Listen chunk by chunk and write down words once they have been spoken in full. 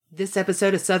This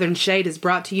episode of Southern Shade is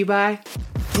brought to you by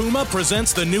Puma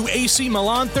presents the new AC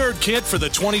Milan third kit for the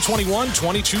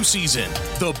 2021-22 season.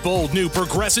 The bold new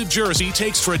progressive jersey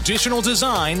takes traditional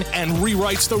design and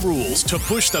rewrites the rules to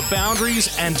push the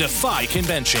boundaries and defy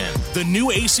convention. The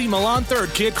new AC Milan third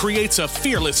kit creates a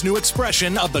fearless new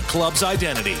expression of the club's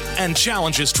identity and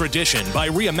challenges tradition by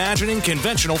reimagining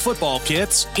conventional football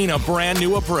kits in a brand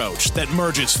new approach that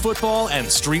merges football and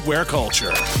streetwear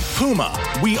culture. Puma,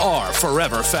 we are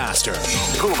forever faster.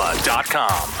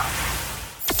 Puma.com.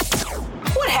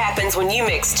 What happens when you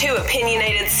mix two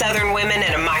opinionated Southern women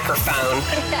and a microphone?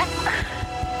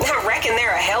 I reckon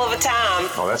they're a hell of a time.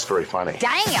 Oh, that's very funny.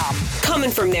 Damn! Coming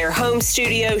from their home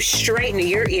studio straight into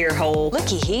your ear hole.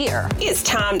 Looky here. It's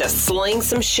time to sling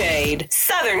some shade.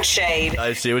 Southern Shade.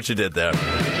 I see what you did there.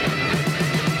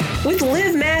 With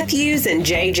Liv Matthews and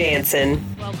Jay Jansen.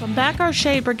 Welcome back, our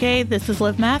Shade Brigade. This is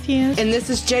Liv Matthews. And this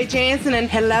is Jay Jansen, and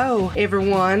hello,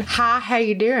 everyone. Hi, how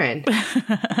you doing?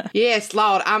 Yes,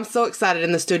 Lord, I'm so excited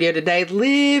in the studio today.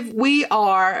 Liv, we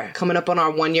are coming up on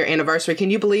our 1-year anniversary.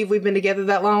 Can you believe we've been together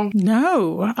that long?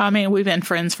 No. I mean, we've been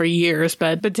friends for years,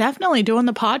 but definitely doing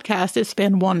the podcast, it's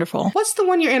been wonderful. What's the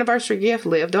 1-year anniversary gift,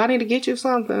 Liv? Do I need to get you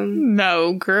something?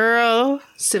 No, girl.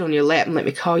 Sit on your lap and let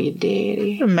me call you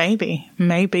daddy. Maybe.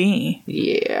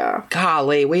 Yeah.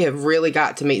 Golly, we have really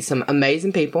got to meet some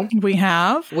amazing people. We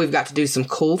have. We've got to do some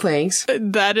cool things.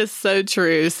 That is so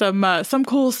true. Some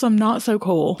cool, some not so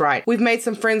cool. Right. We've made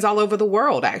some friends all over the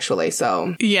world, actually,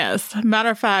 so. Yes. Matter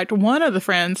of fact, one of the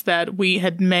friends that we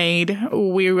had made,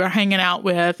 we were hanging out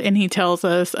with, and he tells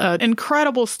us an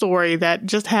incredible story that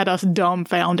just had us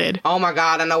dumbfounded. Oh my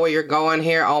God, I know where you're going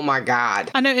here. Oh my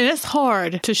God. I know, and it's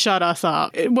hard to shut us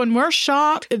up. When we're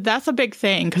shocked, that's a big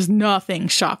thing, because nothing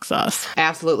shocks us.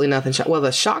 Absolutely nothing. Well,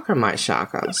 the shocker might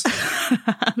shock us.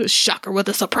 The shocker with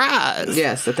a surprise.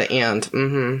 Yes, at the end.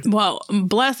 Mm-hmm. Well,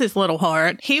 bless his little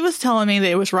heart. He was telling me that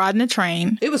he was riding a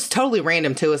train. It was totally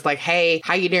random, too. It's like, hey,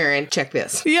 how you doing? Check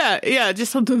this. Yeah,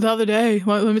 just something the other day.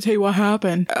 Let me tell you what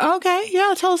happened. Okay,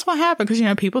 yeah, tell us what happened, because,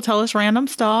 people tell us random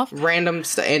stuff.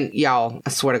 And y'all, I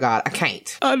swear to God, I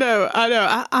can't. I know.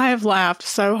 I have laughed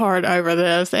so hard over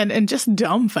this and just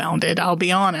dumbfounded, I'll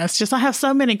be honest. Just I have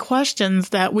so many questions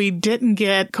that we didn't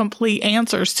get complete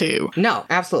answers to. No,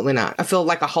 absolutely not. I feel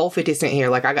like a whole 50 Cent here.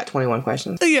 Like I got 21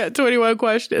 questions. Yeah, 21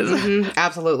 questions. Mm-hmm,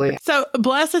 absolutely. So,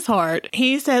 bless his heart,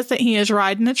 he says that he is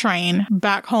riding a train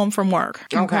back home from work.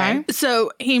 Okay.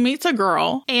 So, he meets a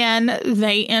girl, and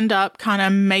they end up kind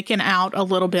of making out a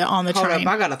little bit on the train. Hold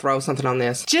up, I gotta throw something on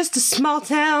this. Just a small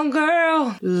town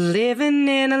girl living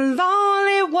in a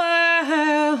lonely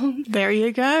world. There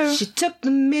you go. She took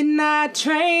the midnight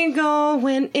train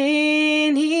going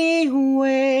anywhere.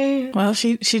 Well,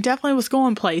 she definitely was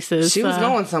going places. She was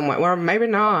going somewhere. Or maybe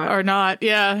not. Or not,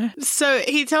 yeah. So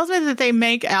he tells me that they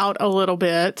make out a little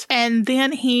bit, and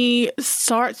then he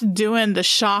starts doing the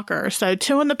shocker. So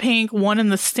 2 in the pink, 1 in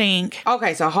the stink.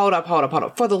 Okay, so hold up.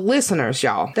 For the listeners,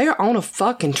 y'all, they're on a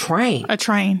fucking train. A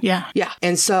train, yeah. Yeah,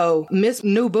 and so Miss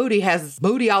New Booty has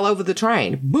booty all over the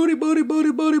train. Booty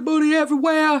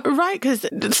everywhere. Right, because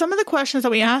some of the questions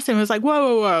that we asked him was like,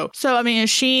 whoa. So, I mean, is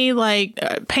she like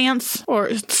pants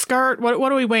or skirt?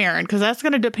 What are we wearing? Because that's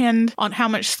going to depend on how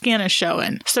much skin is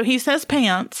showing. So he says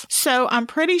pants. So I'm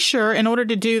pretty sure in order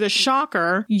to do the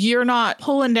shocker, you're not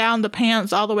pulling down the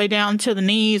pants all the way down to the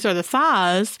knees or the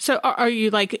thighs. So are you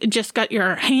like just got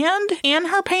your hand in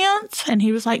her pants? And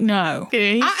he was like, no.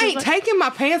 I ain't taking my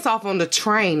pants off on the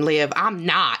train, Liv. I'm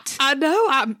not. I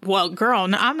know. Well, girl,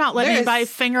 I'm not letting anybody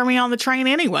finger me on the train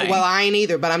anyway. Well, I ain't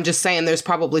either, but I'm just saying there's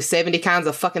probably 70 kinds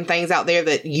of fucking things out there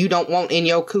that you don't want in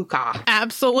your kuka.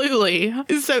 Absolutely.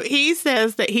 So he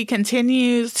says that he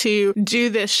continues to do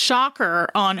this shocker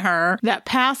on her that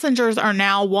passengers are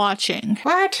now watching.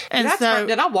 What? And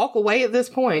did I walk away at this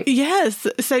point? Yes.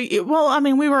 So, well, I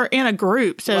mean, we were in a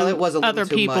group, so it was a little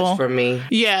too much for me.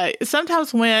 Yeah.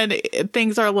 Sometimes when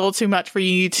things are a little too much for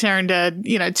you, you turn to,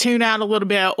 tune out a little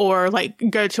bit or like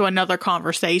go to another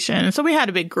conversation. So we had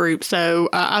a big group. So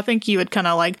I think you would kind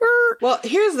of like... Well,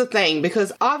 here's the thing,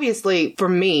 because obviously for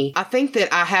me, I think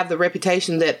that I have the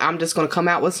reputation that I'm just going to come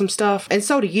out with some stuff, and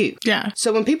so do you. Yeah.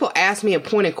 So when people ask me a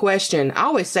pointed question, I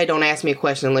always say don't ask me a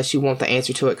question unless you want the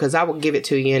answer to it, because I will give it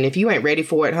to you, and if you ain't ready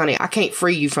for it, honey, I can't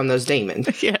free you from those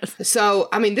demons. Yes. So,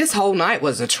 I mean, this whole night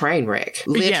was a train wreck.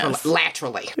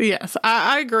 Laterally. Yes,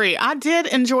 I agree. I did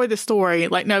enjoy the story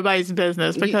like nobody's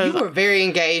business, because... You were very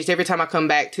engaged every time I come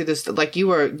back to this, like you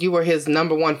were his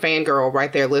number one fangirl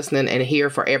right there listening and here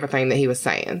for everything that he was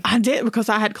saying. I did, because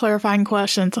I had clarifying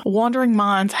questions. Wandering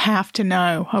minds have to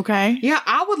know, okay? Yeah,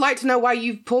 I would like to know why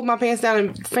you pulled my pants down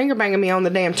and finger banging me on the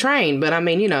damn train. But I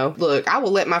mean, you know, look, I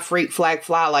will let my freak flag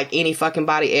fly like any fucking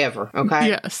body ever, okay?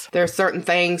 Yes. There are certain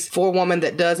things for a woman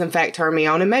that does, in fact, turn me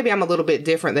on. And maybe I'm a little bit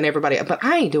different than everybody else, but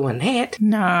I ain't doing that.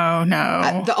 No.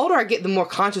 The older I get, the more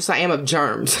conscious I am of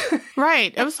germs.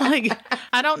 Right. I was like,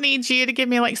 I don't need you to give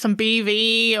me like some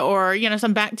BV or, you know,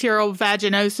 some bacterial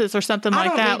vaginosis or something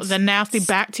like that with a nasty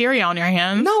bacteria on your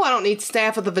hands. No, I don't need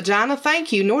staph of the vagina.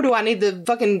 Thank you. Nor do I need the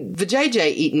fucking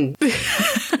vajayjay eating,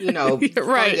 you know,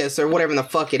 right. fungus or whatever the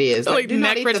fuck it is. Like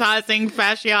necrotizing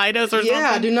fasciitis or something.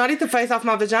 Yeah, do not eat the face off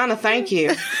my vagina. Thank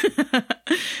you.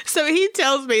 So he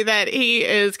tells me that he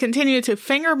is continuing to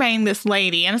finger bang this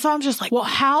lady. And so I'm just like, well,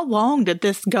 how long did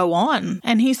this go on?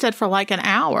 And he said for like an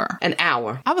hour. An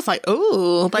hour. I was like,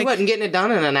 ooh. He wasn't getting it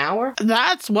done in an hour?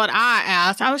 That's what I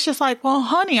asked. I was just like, well,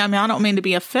 honey, I mean, I don't mean to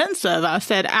be offensive. I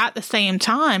said, at the same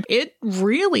time, it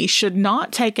really should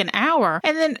not take an hour.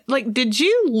 And then, like, did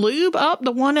you lube up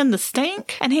the one in the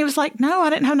stink? And he was like, no, I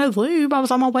didn't have no lube. I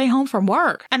was on my way home from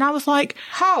work. And I was like,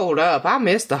 hold up. I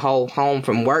missed the whole home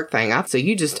from work thing. So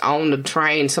you just on the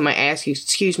train, somebody asked you,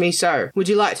 excuse me, sir, would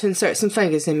you like to insert some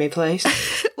fingers in me, please?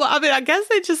 Well, I mean, I guess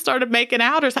they just started making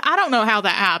out or something. I don't know how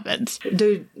that happens.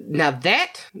 Dude, now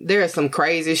there is some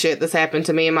crazy shit that's happened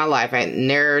to me in my life. Ain't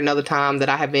never another time that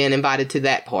I have been invited to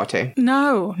that party.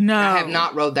 No. I have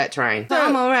not rode that train.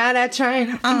 I'm gonna ride that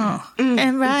train.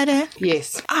 And ride it?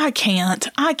 Yes. I can't.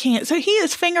 So he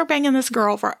is finger banging this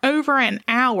girl for over an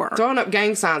hour. Throwing up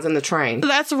gang signs in the train.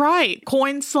 That's right.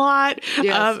 Coin slot.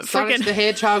 Yes. Sonic the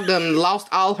Hedgehog done lost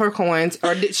all her coins.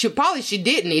 Or she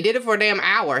didn't. He did it for a damn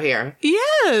hour here.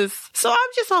 Yes. So I'm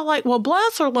just all like, well,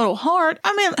 bless her little heart.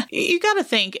 I mean, you got to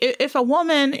think, if a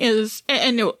woman is,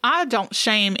 and I don't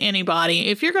shame anybody.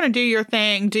 If you're going to do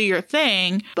your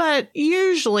thing. But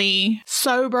usually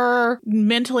sober,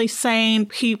 mentally sane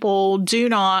people do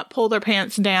not pull their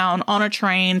pants down on a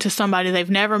train to somebody they've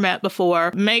never met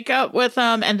before, make up with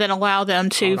them, and then allow them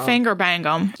to finger bang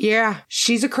them. Yeah,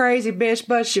 she's a crazy bitch,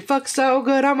 but she fucks so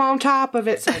good, I'm on top of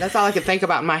it. So that's all I could think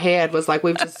about in my head was like,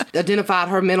 we've just identified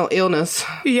her mental illness.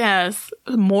 Yes.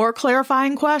 More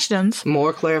clarifying questions.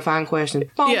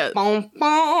 Yes.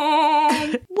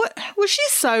 What? Was she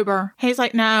sober? He's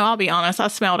like, no, I'll be honest. I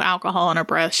smelled alcohol on her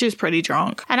breath. She was pretty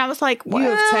drunk. And I was like, well, you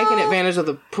have taken advantage of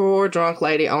the poor drunk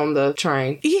lady on the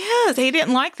train. Yes, he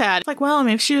didn't like that. It's like, well, I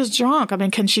mean, if she was drunk, I mean,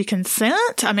 can she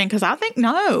consent? I mean, because I think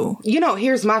no. You know,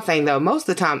 here's my thing, though. Most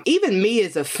of the time, even me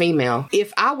as a female,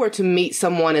 if I were to meet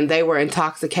someone and they were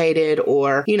intoxicated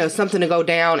or, you know, something to go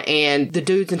down and the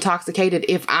dude's intoxicated,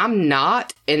 if I'm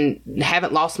not and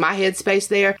haven't lost my headspace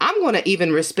there, I'm going to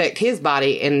even respect his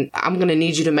body and I'm going to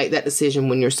need you to make that decision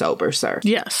when you're sober, sir.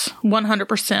 Yes,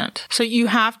 100%. So you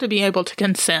have to be able to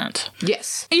consent.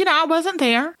 Yes. You know, I wasn't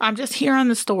there. I'm just hearing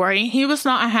the story. He was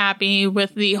not happy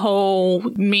with the whole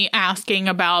me asking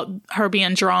about her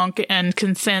being drunk and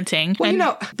consenting. Well, you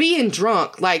know, being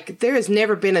drunk, like, there has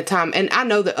never been a time, and I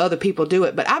know that other people do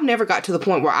it, but I've never got to the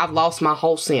point where I've lost my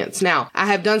whole sense. Now, I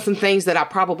have done some things that I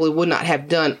probably would not have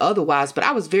done otherwise, but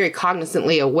I was very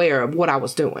cognizantly aware of what I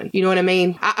was doing. You know what I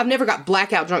mean? I've never got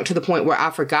blackout drunk to the point where I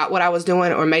forgot what I was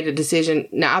doing or made a decision.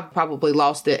 Now, I've probably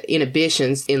lost the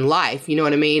inhibitions in life, you know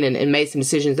what I mean? And made some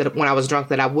decisions that when I was drunk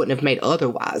that I wouldn't have made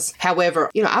otherwise.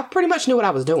 However, you know, I pretty much knew what I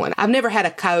was doing. I've never had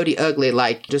a coyote ugly,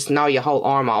 like, just gnaw your whole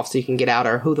arm off so you can get out,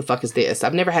 or who the fuck is this?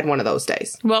 I've never had one of those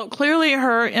days. Well, clearly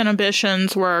her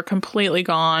inhibitions were completely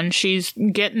gone. She's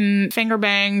getting finger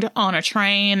banged on a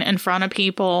train in front of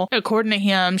people. According to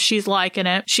him, she's liking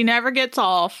it. She never gets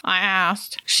off. I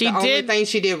asked. The only thing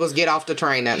she did was get off the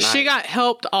train that night. She got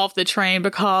helped off the train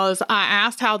because I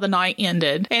asked how the night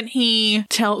ended, and he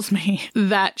tells me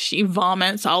that she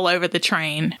vomits all over the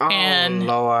train. Oh, and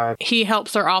Lord. He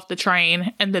helps her off the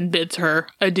train and then bids her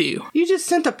adieu. You just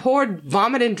sent a poor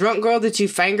vomiting drunk girl that you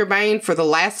finger banged for the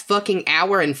last fucking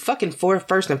hour and fucking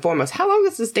first and foremost. How long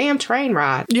is this damn train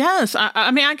ride? Yes.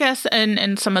 I mean, I guess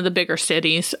in some of the bigger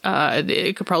cities,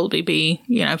 it could probably be,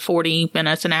 40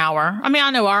 minutes, an hour. I mean, I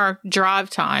know our drive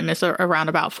time is around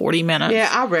about 40 minutes. Yeah,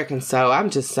 I reckon so. I'm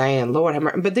just saying, Lord have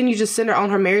mercy. But then you just send her on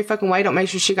her merry fucking way. Don't make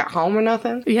sure she got home or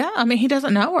nothing. Yeah, I mean, he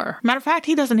doesn't know her. Matter of fact,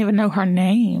 he doesn't even know her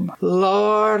name.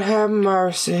 Lord have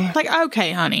mercy. Like,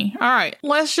 okay, honey. All right.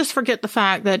 Let's just forget the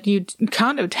fact that you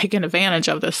kind of taken advantage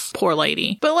of this poor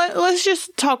lady. But let's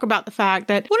just talk about the fact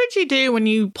that what did you do when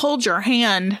you pulled your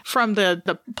hand from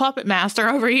the puppet master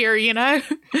over here, The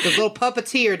little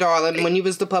puppeteer, darling, when you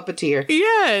was the puppeteer.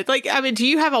 Yeah. Like, I mean, do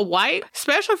you have a wipe?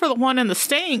 Especially for the one in the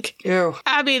stink. Ew.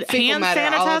 I mean, Fecal hand matter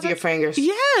sanitizer. all has your fingers.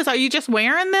 Yes. Are you just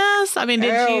wearing this? I mean,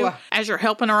 did you, as you're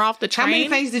helping her off the train? How many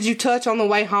things did you touch on the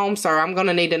way home, sir? I'm going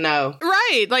to need to know.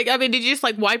 Right. Like, I mean, did you just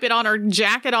like wipe it on her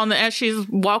jacket as she's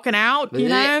walking out? You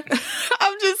know?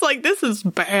 I'm just like, this is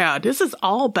bad. This is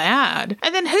all bad.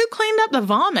 And then who cleaned up the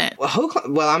vomit?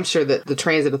 Well, I'm sure that the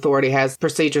transit authority has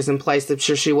procedures in place. I'm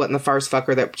sure she wasn't the first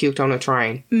fucker that puked on a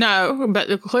train. No,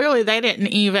 but clearly they didn't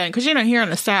even, because, here in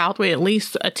the South, we at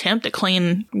least attempt to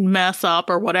clean mess up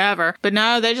or whatever. But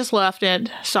no, they just left it.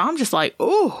 So I'm just like,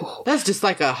 ooh. That's just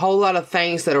like a whole lot of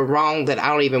things that are wrong that I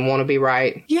don't even want to be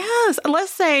right. Yes.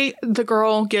 Let's say the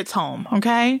girl gets home,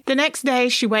 okay? The next day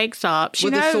she wakes up. She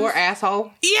With knows, a sore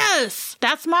asshole? Yes.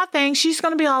 That's my thing. She's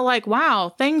going to be all like,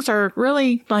 wow, things are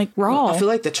really like raw. I feel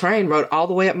like the train rode all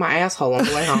the way up my asshole on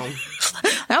the way home.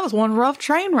 That was one rough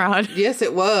train ride. Yes,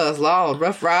 it was. Lord,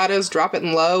 rough riders, drop it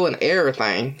low and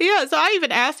everything. Yeah, so I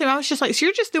even asked him, I was just like, so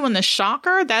you're just doing the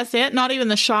shocker? That's it? Not even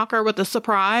the shocker with the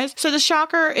surprise? So the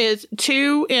shocker is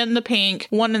 2 in the pink,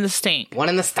 1 in the stink. 1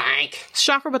 in the stank.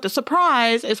 Shocker with the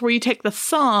surprise is where you take the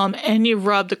thumb and you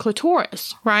rub the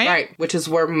clitoris, right? Right, which is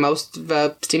where most of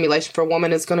the stimulation for a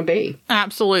woman is going to be.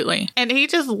 Absolutely. And he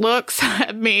just looks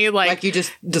at me like you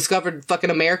just discovered fucking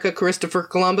America, Christopher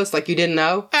Columbus, like you didn't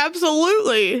know?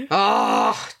 Absolutely.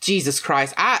 Oh, Jesus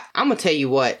Christ. I'm going to tell you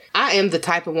what. I am the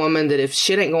type of woman that if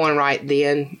shit ain't going right,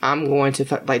 then I'm going to,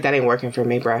 that ain't working for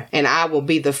me, bro. And I will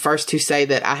be the first to say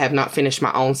that I have not finished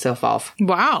my own self off.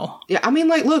 Wow. Yeah, I mean,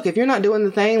 look, if you're not doing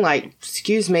the thing,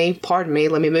 excuse me, pardon me,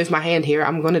 let me move my hand here,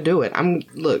 I'm going to do it.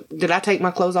 Look, did I take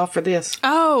my clothes off for this?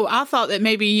 Oh, I thought that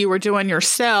maybe you were doing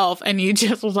yourself and you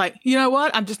just was like, you know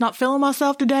what? I'm just not feeling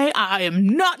myself today. I am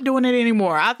not doing it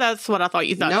anymore. That's what I thought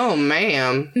you thought. No,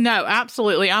 ma'am. No,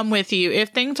 absolutely. I'm with you. If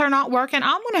things are not working,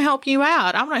 I'm going to help you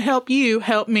out. I'm going to help you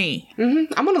help me.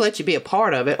 Mm-hmm. I'm going to let you be a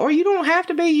part of it. Or you don't have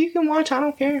to be. You can watch. I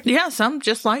don't care. Yeah, some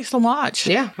just likes to watch.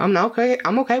 Yeah, I'm okay.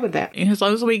 I'm okay with that. As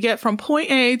long as we get from point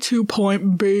A to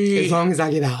point B. As long as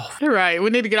I get off. Right. We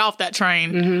need to get off that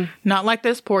train. Mm-hmm. Not like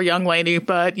this poor young lady,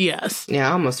 but yes. Yeah,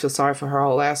 I almost feel sorry for her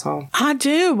whole asshole. I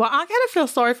do. Well, I gotta feel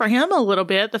sorry for him a little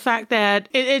bit. The fact that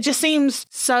it just seems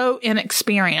so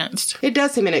inexperienced. It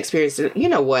does seem inexperienced. You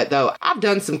know what, though? I've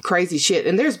done some crazy shit,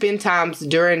 and there's been times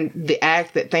during the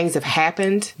act that things have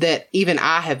happened that even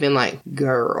I have been like,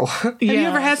 girl. Have you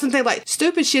ever had something like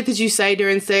stupid shit that you say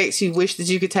during sex you wish that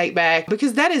you could take back?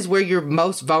 Because that is where you're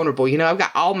most vulnerable. I've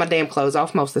got all my damn clothes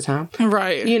off most of the time.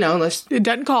 Right. It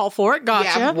doesn't call for it.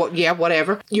 Gotcha. Yeah,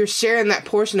 whatever. You're sharing that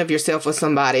portion of yourself with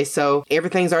somebody, so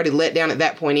everything's already let down at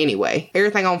that point anyway.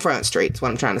 Everything on Front Street is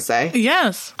what I'm trying to say.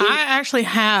 Yes. I actually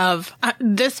have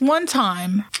this one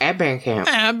time. At band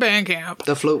camp.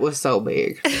 The flute was so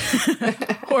big.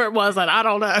 Or it wasn't. I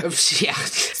don't know. Yeah.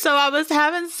 So I was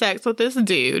having sex with this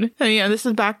dude. This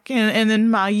is back in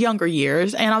my younger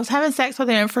years. And I was having sex with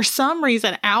him. And for some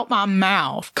reason, out my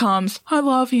mouth comes, I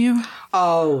love you.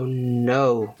 Oh,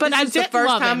 no. But this was the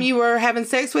first time you were having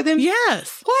sex with him?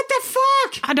 Yes. What the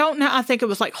fuck? I don't know. I think it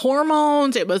was like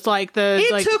hormones. It was like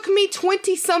It took me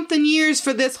 20-something years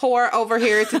for this whore over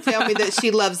here to tell me that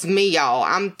she loves me, y'all.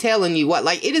 I'm telling you what.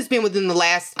 It has been within the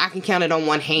last, I can count it on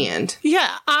one hand.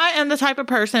 Yeah. I am the type of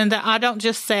person that I don't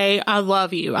just say, I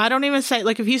love you. I don't even say,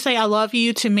 if you say I love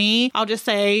you to me, I'll just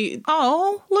say,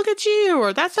 oh, look at you,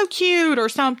 or that's so cute, or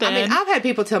something. I mean, I've had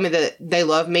people tell me that they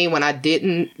love me when I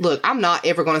didn't. Look, I'm not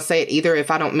ever going to say it either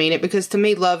if I don't mean it, because to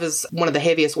me, love is one of the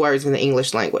heaviest words in the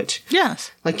English language.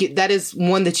 Yes. That is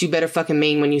one that you better fucking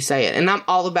mean when you say it. And I'm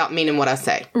all about meaning what I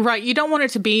say. Right. You don't want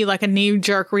it to be like a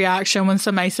knee-jerk reaction when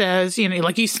somebody says,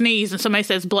 you sneeze and somebody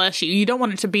says, bless you. You don't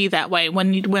want it to be that way.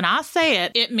 When I say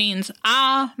it, it means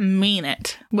I mean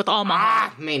it with all my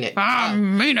heart. I mean it. I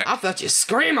mean it. I felt you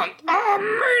screaming. I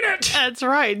mean it. That's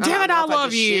right. Damn it, I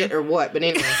love you. Shit or what, but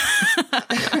anyway.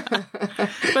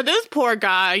 But this poor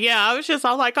guy, I was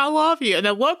like, I love you. And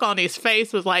the look on his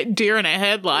face was like deer in a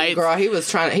headlights. Girl,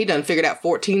 he done figured out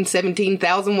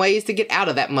 17,000 ways to get out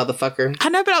of that motherfucker. I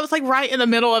know, but I was like right in the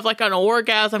middle of like an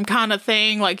orgasm kind of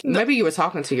thing. Maybe you were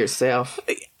talking to yourself.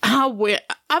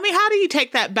 I mean, how do you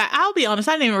take that back? I'll be honest,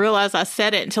 I didn't even realize I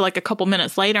said it until like a couple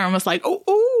minutes later and was like,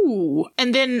 ooh.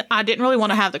 And then I didn't really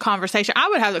want to have the conversation. I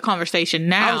would have the conversation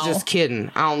now. I was just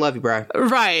kidding. I don't love you, bro.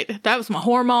 Right. That was my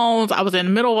hormones. I was in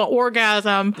the middle of an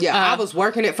orgasm. Yeah, I was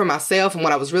working it for myself, and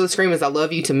what I was really screaming is I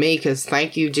love you to me, because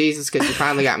thank you, Jesus, because you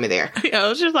finally got me there. Yeah, it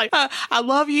was just like, I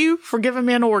love you for giving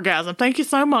me an orgasm. Thank you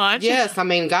so much. Yes, I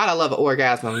mean, God, I love an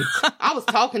orgasm. I was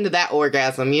talking to that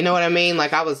orgasm, you know what I mean?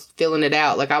 I was feeling it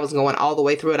out. I was going all the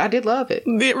way through it. I did love it.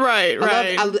 Right.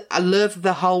 I loved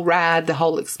the whole ride, the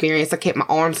whole experience. I kept my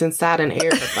arms inside and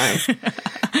everything.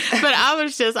 But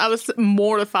I was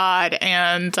mortified.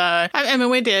 And I mean,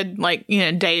 we did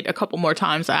date a couple more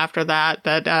times after that.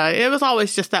 But it was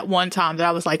always just that one time that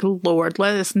I was like, Lord,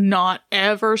 let us not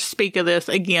ever speak of this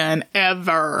again,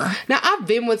 ever. Now, I've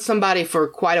been with somebody for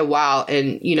quite a while.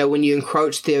 And, when you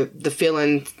encroach the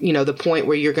feeling, the point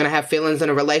where you're going to have feelings in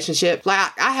a relationship,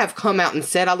 like I have come out and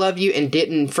said I love you and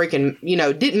didn't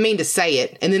mean to say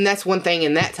it. And then that's one thing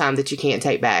in that time that you can't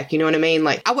take back. You know what I mean?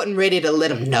 Like, I wasn't ready to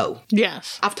let him know.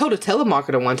 Yes. I've told a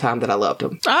telemarketer one time that I loved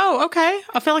him. Oh, okay.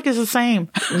 I feel like it's the same.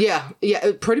 Yeah,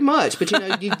 pretty much.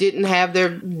 But, you didn't have their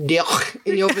dick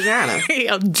in your vagina.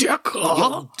 Yeah, dick.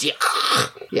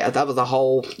 Yeah, that was a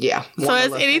whole, So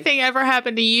has anything ever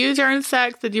happened to you during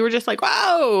sex that you were just like,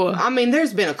 whoa? I mean,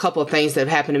 there's been a couple of things that have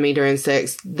happened to me during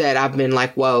sex that I've been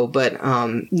like, whoa, but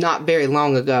not very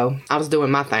long ago. I was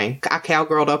doing my thing. I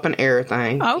cowgirled up and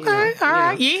everything. Okay, all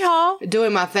right, yeehaw.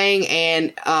 Doing my thing,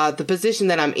 and the position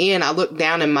that I'm in, I look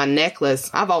down in my necklace.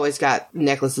 I've always got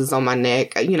necklaces on my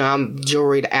neck. I'm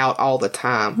jewelried out all the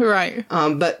time. Right.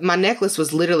 But my necklace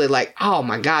was literally like, oh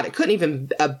my God, it couldn't even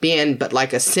bend but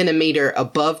like a centimeter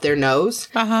above their nose.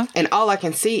 Uh-huh. And all I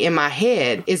can see in my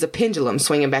head is a pendulum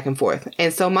swinging back and forth.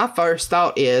 And so my first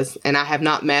thought is, and I have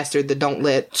not mastered the don't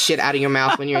let shit out of your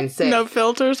mouth when you're in sex. No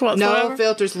filters whatsoever? No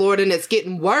filters, Lord, and it's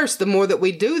getting worse the more that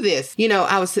we do this.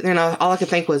 I was sitting there and all I could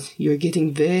think was, you're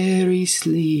getting very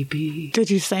sleepy. Did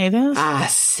you say this? I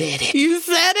said it. You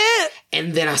said it?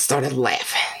 And then I started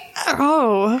laughing.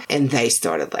 Oh. And they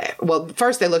started laughing. Well,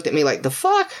 first they looked at me like, the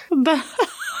fuck?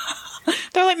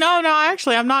 They're like, no,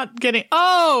 actually, I'm not getting...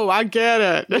 Oh, I get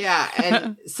it. Yeah,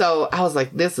 and so I was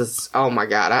like, this is... Oh, my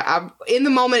God. I in the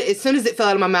moment, as soon as it fell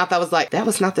out of my mouth, I was like, that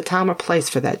was not the time or place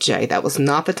for that, Jay. That was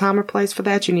not the time or place for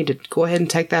that. You need to go ahead and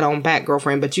take that on back,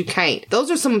 girlfriend, but you can't. Those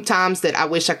are some times that I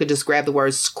wish I could just grab the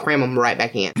words, cram them right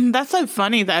back in. That's so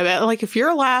funny, though. Like, if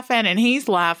you're laughing and he's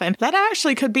laughing, that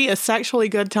actually could be a sexually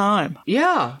good time.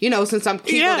 Yeah. Since I'm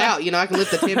kegeled out, I can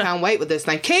lift a 10-pound weight with this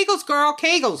thing. Kegels, girl,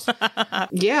 Kegels.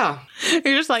 Yeah.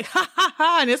 You're just like, ha, ha,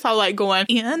 ha, and it's all like going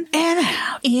in and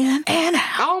out, in and out.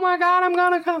 Oh my God, I'm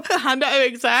gonna come. I know,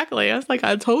 exactly. I was like,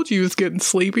 I told you it was getting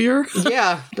sleepier.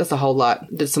 Yeah, that's a whole lot.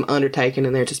 Did some Undertaking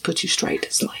in there, just put you straight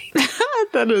to sleep.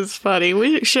 That is funny.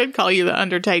 We should call you the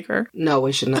Undertaker. No,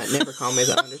 we should not. Never call me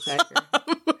the Undertaker.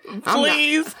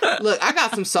 Please. Look, I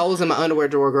got some souls in my underwear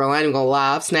drawer, girl. I ain't even gonna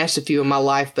lie. I've snatched a few in my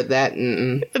life, but that,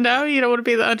 No, you don't want to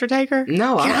be the Undertaker?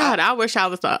 No. God, I wish I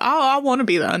was I want to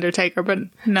be the Undertaker, but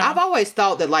no. I've always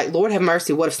thought that, like, Lord have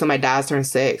mercy, what if somebody dies during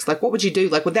sex? Like, what would you do?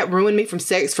 Like, would that ruin me from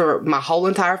sex for my whole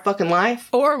entire fucking life?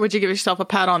 Or would you give yourself a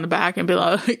pat on the back and be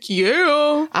like,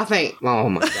 yeah? I think, oh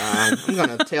my God, I'm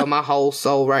gonna tell my whole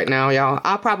soul right now, y'all.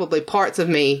 Parts of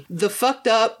me, the fucked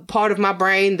up part of my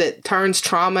brain that turns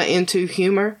trauma into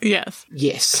humor. Yes.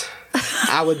 Yes.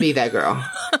 I would be that girl.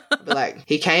 Be like,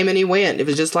 he came and he went. It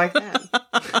was just like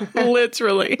that.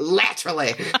 Literally.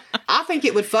 Laterally. I think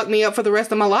it would fuck me up for the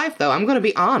rest of my life, though. I'm going to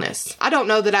be honest. I don't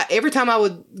know that every time I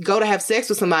would go to have sex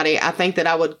with somebody, I think that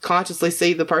I would consciously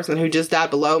see the person who just died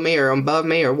below me or above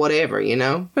me or whatever,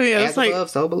 Yeah, As above,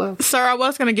 so below. Sir, I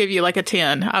was going to give you like a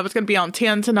 10. I was going to be on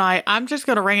 10 tonight. I'm just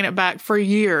going to rein it back for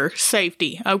your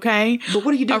safety, okay? But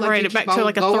what do you do? I'll rein it back to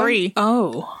like a 3.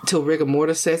 Oh. Till rigor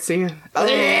mortis sets in? Oh,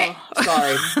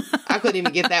 sorry. I couldn't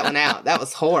even get that one out. That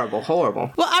was horrible.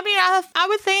 Well, I mean, I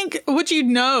would think, would you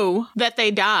know that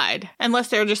they died? Unless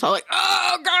they're just all like,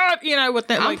 oh, God, with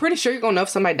that. I'm pretty sure you're going to know if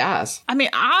somebody dies. I mean,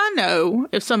 I know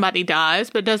if somebody dies,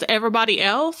 but does everybody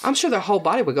else? I'm sure their whole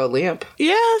body would go limp.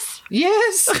 Yes.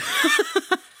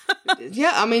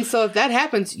 Yeah, I mean, so if that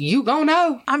happens, you gonna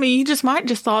know. I mean, you just might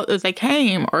just thought that they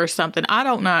came or something. I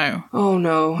don't know. Oh,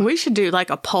 no. We should do like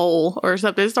a poll or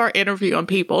something. Start interviewing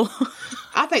people.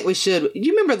 I think we should.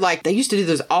 You remember, like, they used to do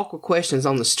those awkward questions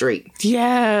on the street?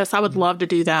 Yes, I would love to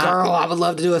do that. Girl, I would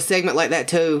love to do a segment like that,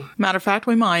 too. Matter of fact,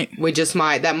 we might. We just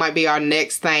might. That might be our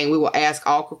next thing. We will ask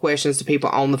awkward questions to people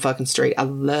on the fucking street. I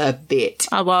love it.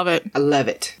 I love it. I love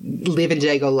it. Liv and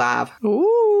Jay go live.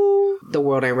 Ooh. The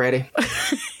world ain't ready.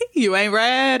 You ain't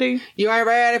ready. You ain't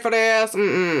ready for this.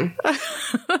 Mm-mm.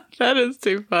 That is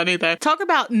too funny, though. Talk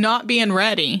about not being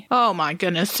ready. Oh, my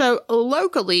goodness. So,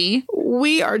 locally,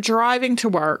 we are driving to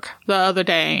work the other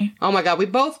day. Oh, my God. We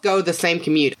both go the same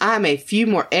commute. I'm a few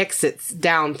more exits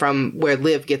down from where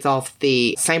Liv gets off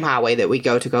the same highway that we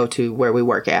go to where we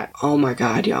work at. Oh, my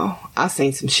God, y'all. I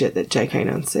seen some shit that Jay can't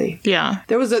unsee. Yeah.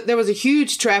 There was a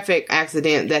huge traffic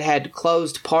accident that had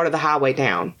closed part of the highway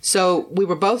down. So, we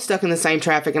were both stuck in the same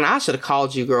traffic, and I should have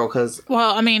called you, girl, because...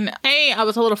 Well, I mean, I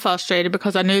was a little frustrated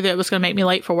because I knew that it was going to make me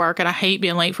late for work, and I hate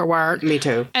being late for work. Me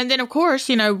too. And then, of course,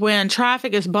 when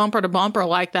traffic is bumper to bumper, bumper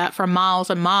like that for miles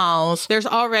and miles, there's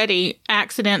already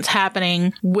accidents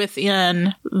happening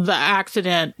within the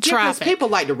accident traffic. Because people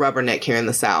like to rubberneck here in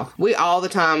the South. We all the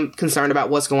time concerned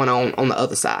about what's going on the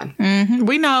other side. Mm-hmm.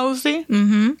 We nosy.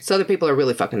 Mm-hmm. Southern people are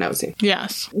really fucking nosy.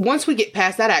 Yes. Once we get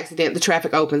past that accident, the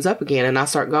traffic opens up again and I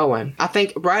start going. I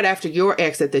think right after your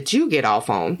exit that you get off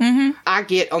on, I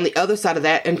get on the other side of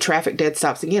that and traffic dead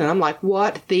stops again. And I'm like,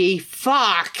 what the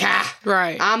fuck?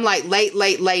 Right. I'm like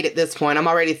late at this point. I'm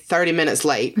already 30 minutes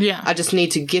late. Yeah. I just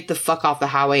need to get the fuck off the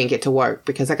highway and get to work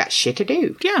because I got shit to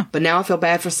do. Yeah. But now I feel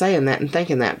bad for saying that and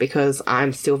thinking that because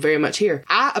I'm still very much here.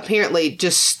 I apparently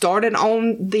just started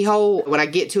on the whole, when I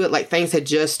get to it, like things had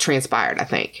just transpired, I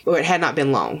think, or it had not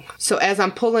been long. So as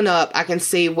I'm pulling up, I can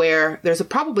see where there's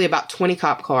probably about 20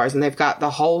 cop cars and they've got the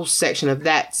whole section of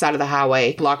that side of the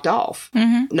highway blocked off.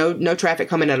 Mm-hmm. No traffic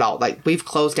coming at all. Like we've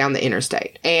closed down the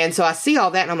interstate. And so I see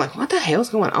all that and I'm like, what the hell's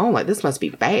going on? Like this must be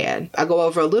bad. I go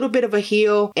over a little bit of a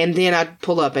hill and then I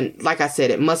pull up and like I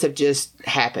said, it must have just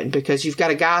happened because you've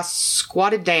got a guy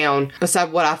squatted down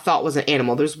beside what I thought was an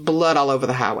animal. There's blood all over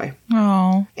the highway.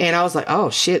 Oh. And I was like, oh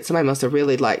shit, somebody must have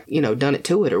really like, done it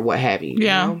to it or what have you.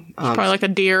 Yeah. You know? Probably like a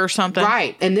deer or something.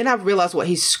 Right. And then I realized what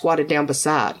he's squatted down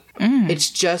beside. It's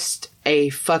just a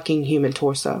fucking human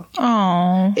torso.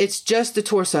 Oh. It's just the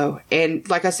torso. And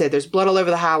like I said, there's blood all over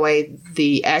the highway.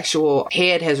 The actual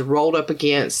head has rolled up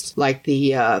against like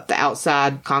the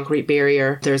outside concrete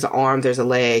barrier. There's an arm, there's a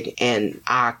leg, and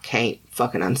I can't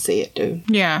fucking unsee it, dude.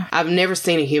 Yeah. I've never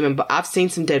seen a human, but I've seen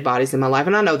some dead bodies in my life,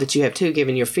 and I know that you have too,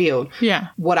 given your field. Yeah.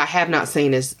 What I have not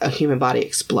seen is a human body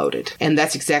exploded, and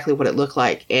that's exactly what it looked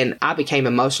like, and I became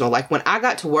emotional. Like, when I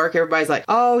got to work, everybody's like,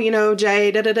 oh,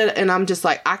 Jay, da-da-da, and I'm just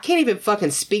like, I can't even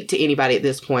fucking speak to anybody at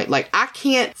this point. Like, I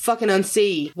can't fucking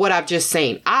unsee what I've just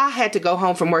seen. I had to go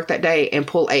home from work that day and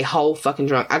pull a whole fucking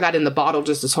drunk. I got in the bottle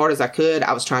just as hard as I could.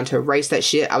 I was trying to erase that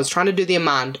shit. I was trying to do the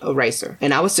mind eraser,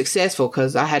 and I was successful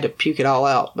because I had to puke it all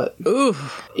out. But ooh,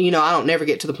 I don't never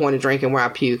get to the point of drinking where I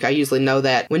puke. I usually know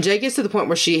that when Jay gets to the point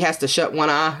where she has to shut one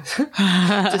eye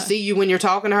to see you when you're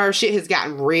talking to her, shit has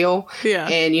gotten real. Yeah.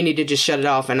 And you need to just shut it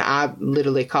off. And I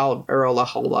literally called Earl a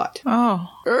whole lot. Oh.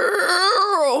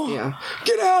 Earl! Yeah.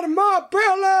 Get out of my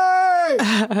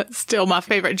belly! Still my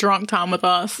favorite drunk time with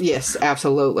us. Yes,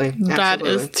 absolutely. That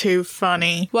is too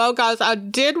funny. Well, guys, I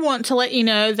did want to let you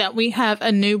know that we have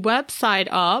a new website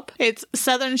up. It's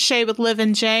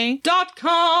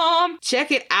southernshadewithlivandj.com.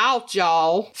 Check it out,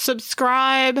 y'all.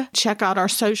 Subscribe. Check out our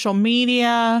social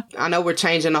media. I know we're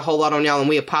changing a whole lot on y'all, and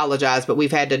we apologize, but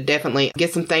we've had to definitely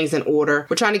get some things in order.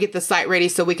 We're trying to get the site ready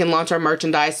so we can launch our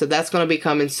merchandise, so that's going to be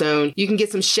coming soon. You can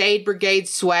get some Shade Brigade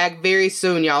swag very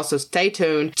soon, y'all, so stay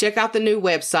tuned. Check out the new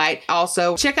website.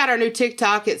 Also, check out our new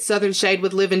TikTok at Southern Shade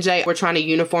with Liv and Jay. We're trying to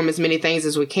uniform as many things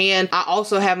as we can. I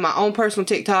also have my own personal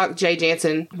TikTok, Jay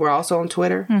Jansen. We're also on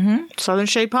Twitter. Southern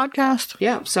Shade Podcast.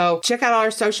 Yeah, so check out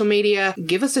our social media.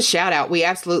 Give us a shout out. We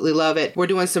absolutely love it. We're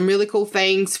doing some really cool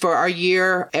things for our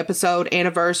year episode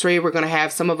anniversary. We're going to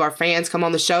have some of our fans come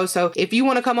on the show. So if you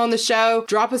want to come on the show,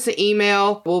 drop us an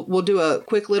email. We'll do a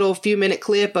quick little few-minute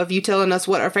clip of you telling us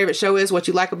what our favorite show is, what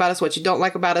you like about us, what you don't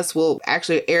like about us. We'll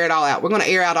actually air it all out. We're going to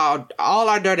air out all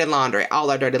our dirty laundry,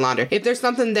 If there's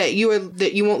something that you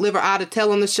want Liv or I to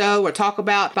tell on the show or talk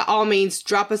about, by all means,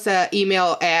 drop us an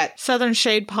email at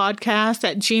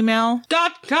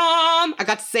southernshadepodcast@gmail.com. I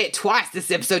got to say it twice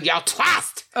this episode, y'all.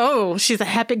 Twice. Oh, she's a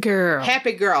happy girl.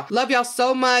 Happy girl. Love y'all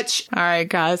so much. All right,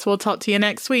 guys. We'll talk to you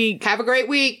next week. Have a great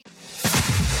week.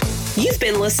 You've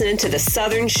been listening to the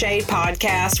Southern Shade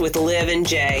Podcast with Liv and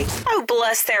Jay. Oh,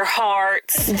 bless their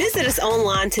hearts. Visit us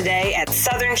online today at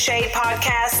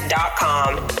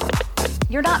southernshadepodcast.com.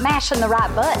 You're not mashing the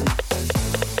right button.